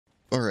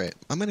Alright,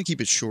 I'm gonna keep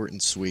it short and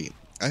sweet.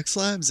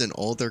 XLabs and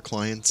all their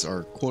clients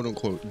are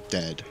quote-unquote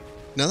dead.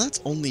 Now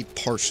that's only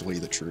partially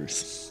the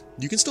truth.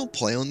 You can still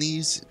play on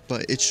these,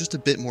 but it's just a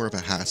bit more of a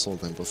hassle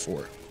than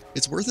before.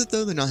 It's worth it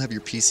though to not have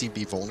your PC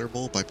be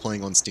vulnerable by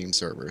playing on Steam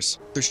servers.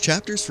 There's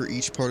chapters for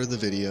each part of the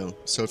video,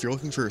 so if you're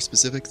looking for a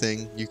specific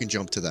thing, you can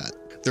jump to that.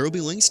 There will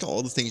be links to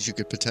all the things you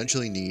could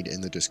potentially need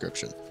in the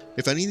description.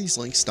 If any of these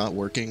links stop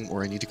working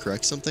or I need to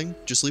correct something,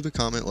 just leave a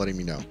comment letting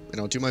me know, and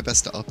I'll do my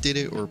best to update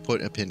it or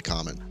put a pinned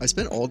comment. I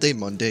spent all day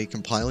Monday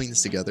compiling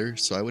this together,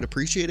 so I would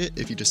appreciate it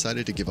if you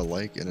decided to give a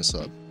like and a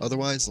sub.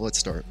 Otherwise, let's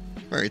start.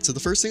 Alright, so the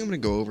first thing I'm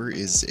going to go over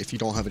is if you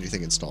don't have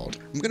anything installed.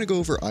 I'm going to go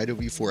over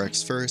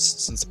IW4x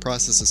first, since the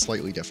process is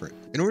slightly different.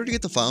 In order to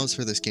get the files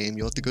for this game,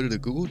 you'll have to go to the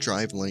Google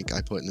Drive link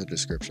I put in the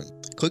description.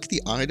 Click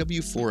the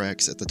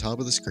IW4x at the top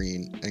of the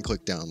screen and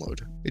click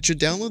download. It should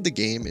download the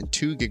game in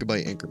 2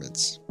 GB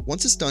increments.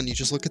 Once it's done, you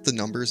just look at the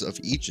numbers of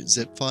each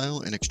zip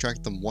file and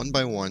extract them one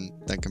by one,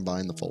 then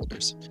combine the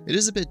folders. It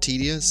is a bit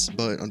tedious,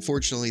 but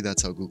unfortunately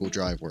that's how Google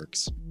Drive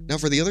works. Now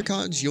for the other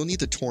CODs, you'll need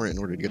the torrent in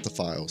order to get the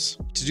files.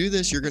 To do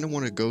this, you're going to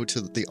want to go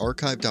to the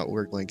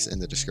archive.org links in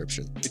the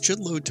description. It should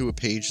load to a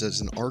page that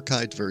is an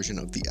archived version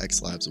of the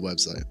XLabs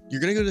website.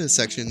 You're going to go to the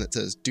section that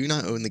says do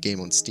not own the game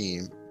on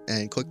Steam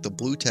and click the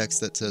blue text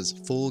that says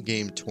full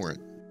game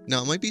torrent.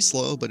 Now it might be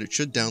slow, but it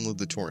should download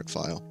the torrent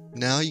file.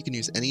 Now you can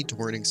use any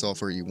torrenting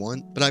software you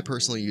want, but I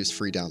personally use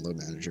Free Download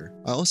Manager.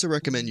 I also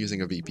recommend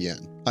using a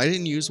VPN. I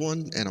didn't use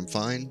one and I'm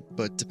fine,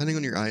 but depending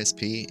on your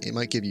ISP, it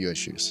might give you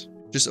issues.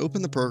 Just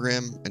open the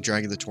program and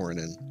drag the torrent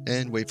in,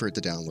 and wait for it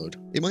to download.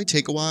 It might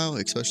take a while,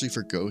 especially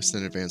for Ghost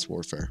and Advanced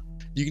Warfare.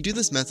 You can do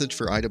this method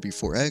for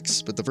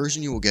IW4x, but the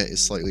version you will get is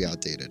slightly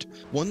outdated.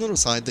 One little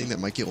side thing that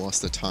might get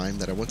lost to time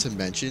that I want to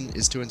mention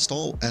is to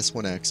install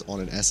S1x on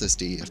an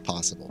SSD if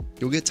possible.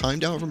 You'll get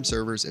timed out from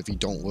servers if you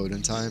don't load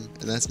in time,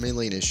 and that's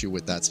mainly an issue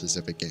with that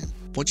specific game.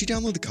 Once you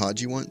download the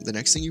COD you want, the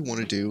next thing you want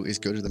to do is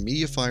go to the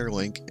Mediafire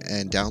link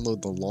and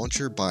download the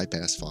launcher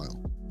bypass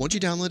file. Once you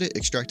download it,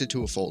 extract it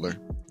to a folder.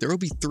 There will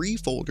be 3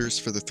 folders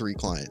for the 3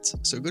 clients,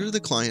 so go to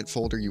the client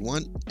folder you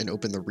want and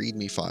open the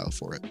README file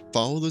for it.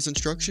 Follow those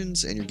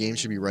instructions and your game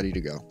should be ready to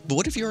go. But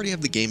what if you already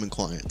have the game in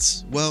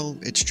clients? Well,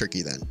 it's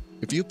tricky then.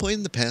 If you've played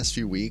in the past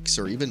few weeks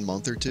or even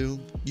month or two,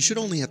 you should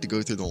only have to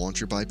go through the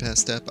launcher bypass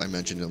step I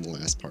mentioned in the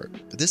last part.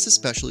 But this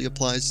especially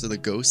applies to the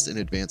Ghost and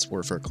Advanced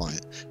Warfare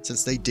client,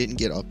 since they didn't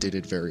get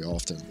updated very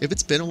often. If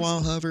it's been a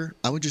while, however,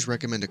 I would just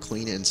recommend a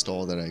clean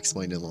install that I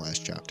explained in the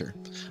last chapter.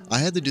 I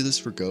had to do this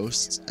for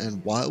Ghosts,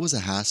 and while it was a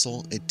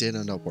hassle, it did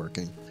end up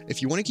working.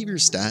 If you want to keep your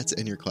stats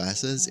and your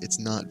classes, it's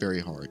not very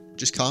hard.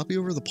 Just copy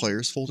over the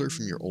players folder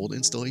from your old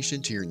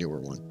installation to your newer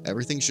one.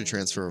 Everything should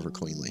transfer over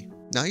cleanly.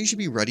 Now you should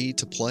be ready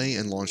to play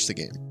and launch the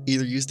game.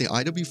 Either use the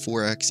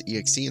IW4x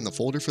exe in the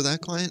folder for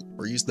that client,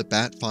 or use the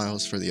bat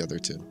files for the other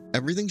 2.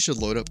 Everything should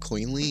load up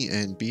cleanly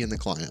and be in the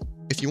client.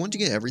 If you want to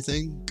get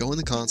everything, go in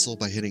the console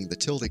by hitting the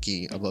tilde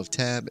key above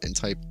tab and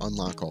type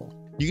unlock all.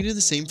 You can do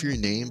the same for your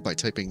name by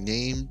typing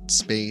name,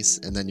 space,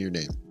 and then your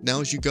name.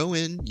 Now as you go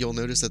in, you'll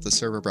notice that the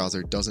server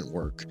browser doesn't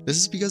work. This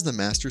is because the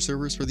master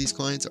servers for these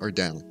clients are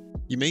down.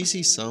 You may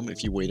see some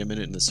if you wait a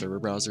minute in the server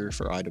browser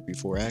for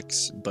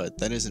IW4x, but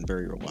that isn't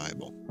very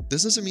reliable.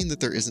 This doesn't mean that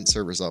there isn't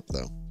servers up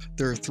though.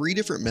 There are 3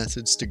 different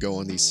methods to go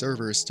on these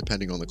servers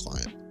depending on the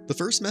client. The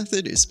first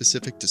method is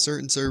specific to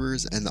certain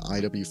servers and the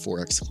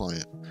IW4x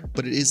client,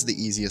 but it is the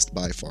easiest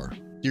by far.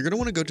 You're going to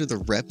want to go to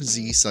the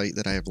repz site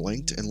that I have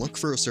linked and look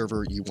for a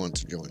server you want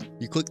to join.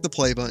 You click the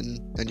play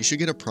button and you should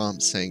get a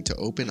prompt saying to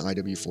open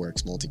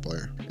IW4x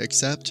multiplayer.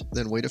 Accept,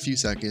 then wait a few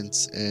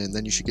seconds, and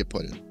then you should get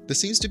put in. This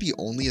seems to be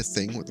only a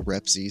thing with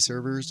repz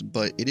servers,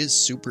 but it is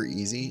super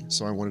easy,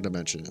 so I wanted to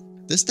mention it.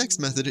 This next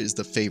method is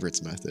the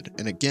favorites method,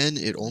 and again,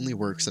 it only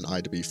works in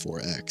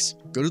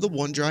IW4x. Go to the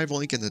OneDrive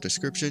link in the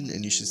description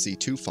and you should see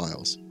 2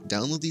 files.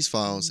 Download these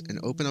files and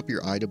open up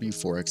your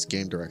IW4x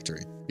game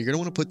directory. You're going to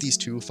want to put these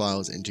 2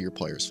 files into your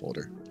players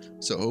folder.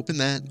 So open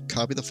that,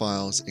 copy the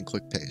files, and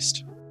click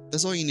paste.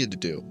 That's all you need to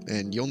do,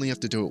 and you only have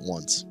to do it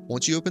once.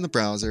 Once you open the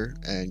browser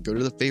and go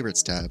to the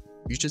favorites tab,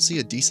 you should see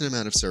a decent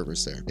amount of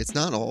servers there. It's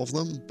not all of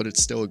them, but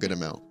it's still a good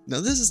amount.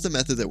 Now this is the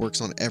method that works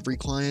on every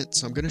client,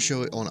 so I'm going to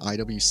show it on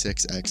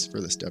IW6x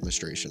for this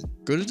demonstration.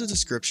 Go to the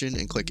description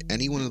and click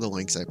any one of the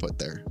links I put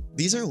there.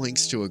 These are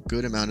links to a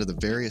good amount of the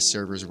various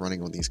servers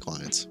running on these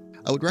clients.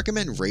 I would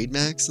recommend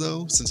RaidMax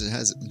though, since it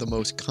has the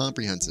most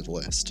comprehensive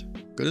list.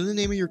 Go to the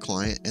name of your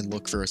client and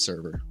look for a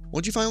server.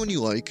 Once you find one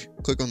you like,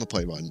 click on the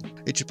play button.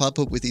 It should pop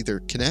up with either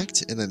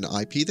connect and then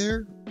an IP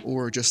there,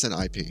 or just an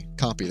IP.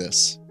 Copy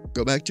this.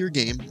 Go back to your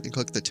game and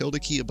click the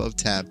tilde key above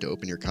tab to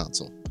open your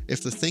console.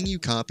 If the thing you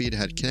copied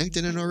had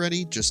connected in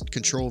already, just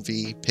Ctrl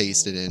V,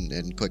 paste it in,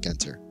 and click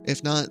enter.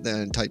 If not,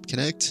 then type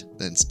connect,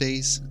 then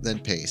space, then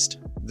paste.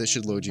 This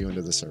should load you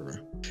into the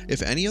server.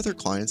 If any other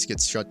clients get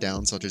shut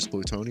down, such as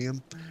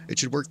Plutonium, it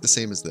should work the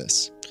same as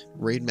this.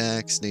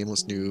 RaidMax,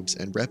 Nameless Noobs,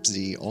 and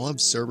repz all have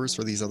servers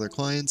for these other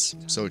clients,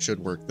 so it should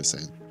work the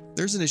same.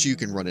 There's an issue you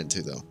can run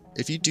into though.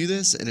 If you do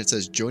this and it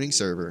says joining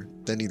server,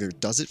 then either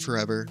does it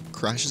forever,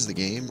 crashes the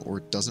game, or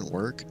doesn't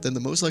work, then the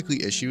most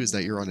likely issue is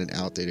that you're on an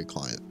outdated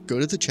client. Go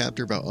to the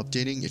chapter about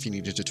updating if you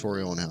need a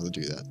tutorial on how to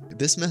do that.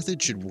 This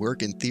method should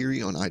work in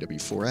theory on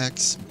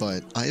IW4x,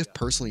 but I have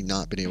personally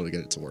not been able to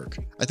get it to work.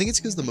 I think it's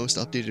because the most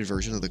updated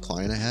version of the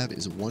client I have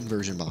is one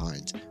version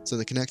behind, so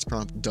the connect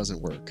prompt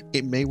doesn't work.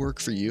 It may work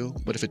for you,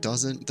 but if it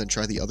doesn't, then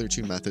try the other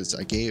two methods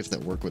I gave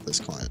that work with this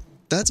client.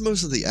 That's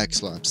most of the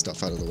XLabs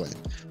stuff out of the way.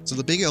 So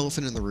the big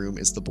elephant in the room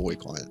is the Boiii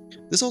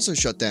client. This also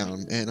shut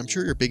down, and I'm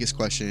sure your biggest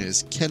question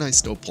is, can I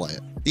still play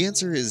it? The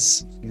answer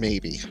is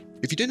maybe.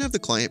 If you didn't have the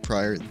client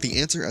prior, the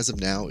answer as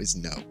of now is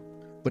no.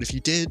 But if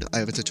you did, I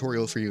have a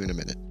tutorial for you in a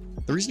minute.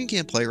 The reason you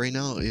can't play right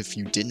now if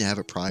you didn't have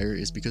it prior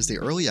is because the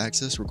early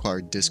access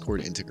required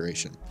Discord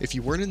integration. If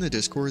you weren't in the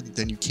Discord,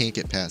 then you can't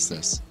get past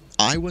this.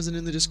 I wasn't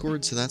in the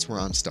Discord, so that's where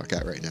I'm stuck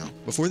at right now.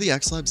 Before the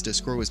XLabs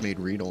Discord was made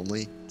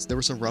read-only, there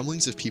were some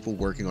rumblings of people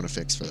working on a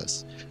fix for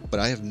this,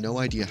 but I have no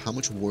idea how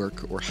much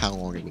work or how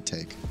long it would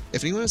take.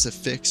 If anyone has a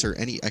fix or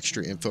any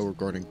extra info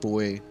regarding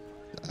Boiii,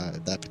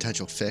 that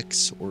potential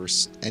fix, or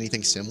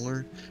anything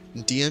similar,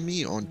 DM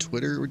me on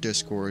Twitter or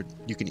Discord.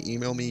 You can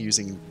email me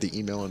using the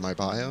email in my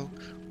bio,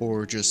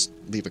 or just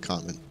leave a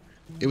comment.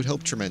 It would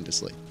help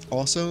tremendously.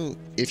 Also,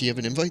 if you have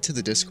an invite to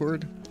the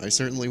Discord, I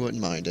certainly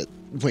wouldn't mind it.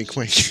 Wink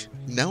wink.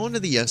 Now onto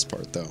the yes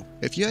part though.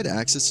 If you had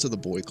access to the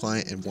Boiii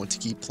client and want to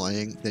keep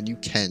playing, then you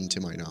can, to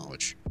my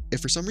knowledge.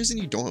 If for some reason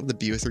you don't have the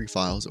Boiii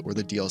files or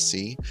the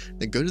DLC,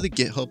 then go to the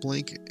GitHub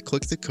link,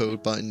 click the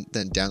code button,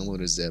 then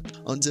download a zip.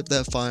 Unzip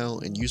that file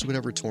and use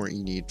whatever torrent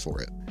you need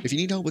for it. If you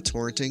need help with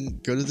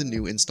torrenting, go to the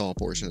new install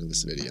portion of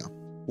this video.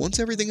 Once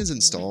everything is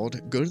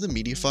installed, go to the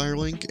Mediafire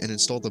link and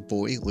install the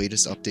Boiii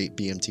latest update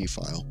BMT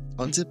file.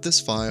 Unzip this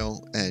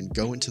file and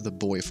go into the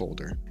Boiii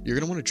folder. You're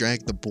going to want to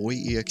drag the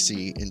Boiii exe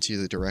into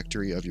the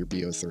directory of your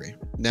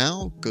BO3.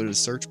 Now, go to the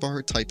search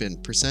bar, type in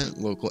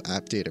 %local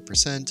app data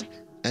 %,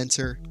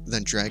 enter,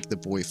 then drag the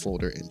Boiii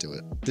folder into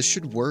it. This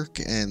should work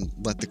and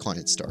let the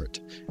client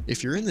start.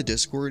 If you're in the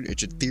Discord,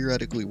 it should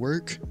theoretically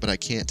work, but I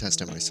can't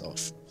test it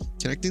myself.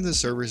 Connecting the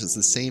servers is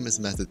the same as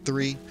method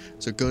 3,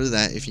 so go to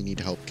that if you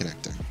need help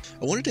connecting.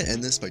 I wanted to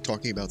end this by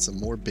talking about some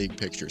more big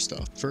picture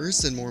stuff.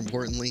 First, and more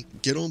importantly,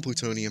 get on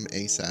Plutonium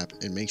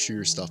ASAP and make sure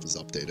your stuff is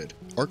updated.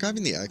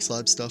 Archiving the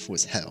XLabs stuff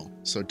was hell,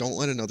 so don't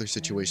let another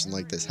situation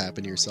like this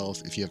happen to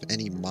yourself if you have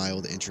any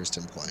mild interest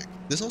in playing.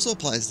 This also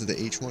applies to the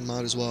H1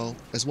 mod as well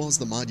as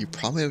the mod you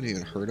probably haven't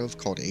even heard of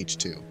called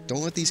H2.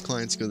 Don't let these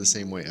clients go the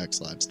same way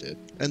XLabs did.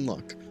 And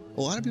look,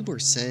 a lot of people are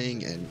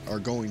saying and are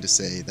going to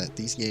say that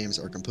these games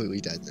are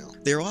completely dead now.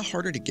 They're a lot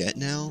harder to get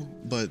now,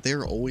 but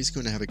they're always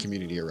going to have a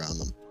community around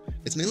them.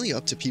 It's mainly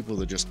up to people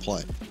to just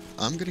play.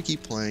 I'm going to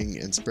keep playing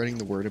and spreading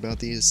the word about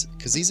these,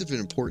 because these have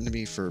been important to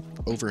me for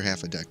over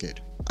half a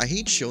decade. I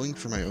hate shilling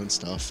for my own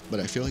stuff,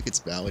 but I feel like it's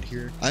valid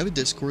here. I have a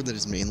Discord that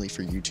is mainly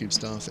for YouTube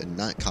stuff and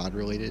not COD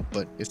related,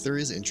 but if there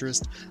is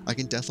interest, I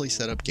can definitely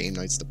set up game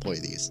nights to play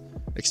these.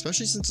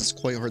 Especially since it's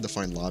quite hard to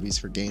find lobbies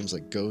for games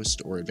like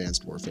Ghost or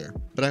Advanced Warfare.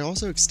 But I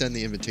also extend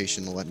the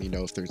invitation to let me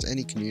know if there's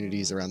any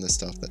communities around this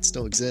stuff that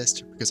still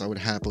exist, because I would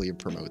happily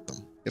promote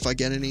them. If I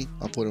get any,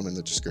 I'll put them in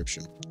the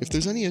description. If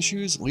there's any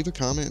issues, leave a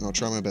comment and I'll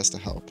try my best to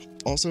help.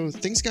 Also,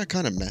 things got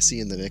kind of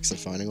messy in the mix of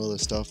finding all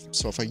this stuff,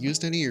 so if I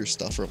used any of your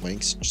stuff or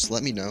links, just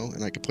let me know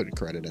and I could put a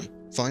credit in.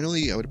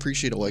 Finally, I would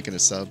appreciate a like and a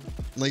sub.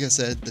 Like I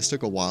said, this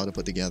took a while to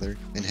put together,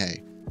 and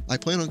hey, I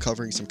plan on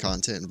covering some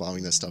content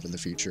involving this stuff in the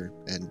future,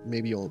 and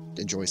maybe you'll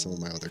enjoy some of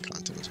my other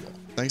content as well.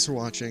 Thanks for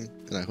watching,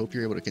 and I hope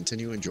you're able to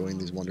continue enjoying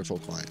these wonderful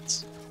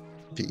clients.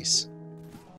 Peace.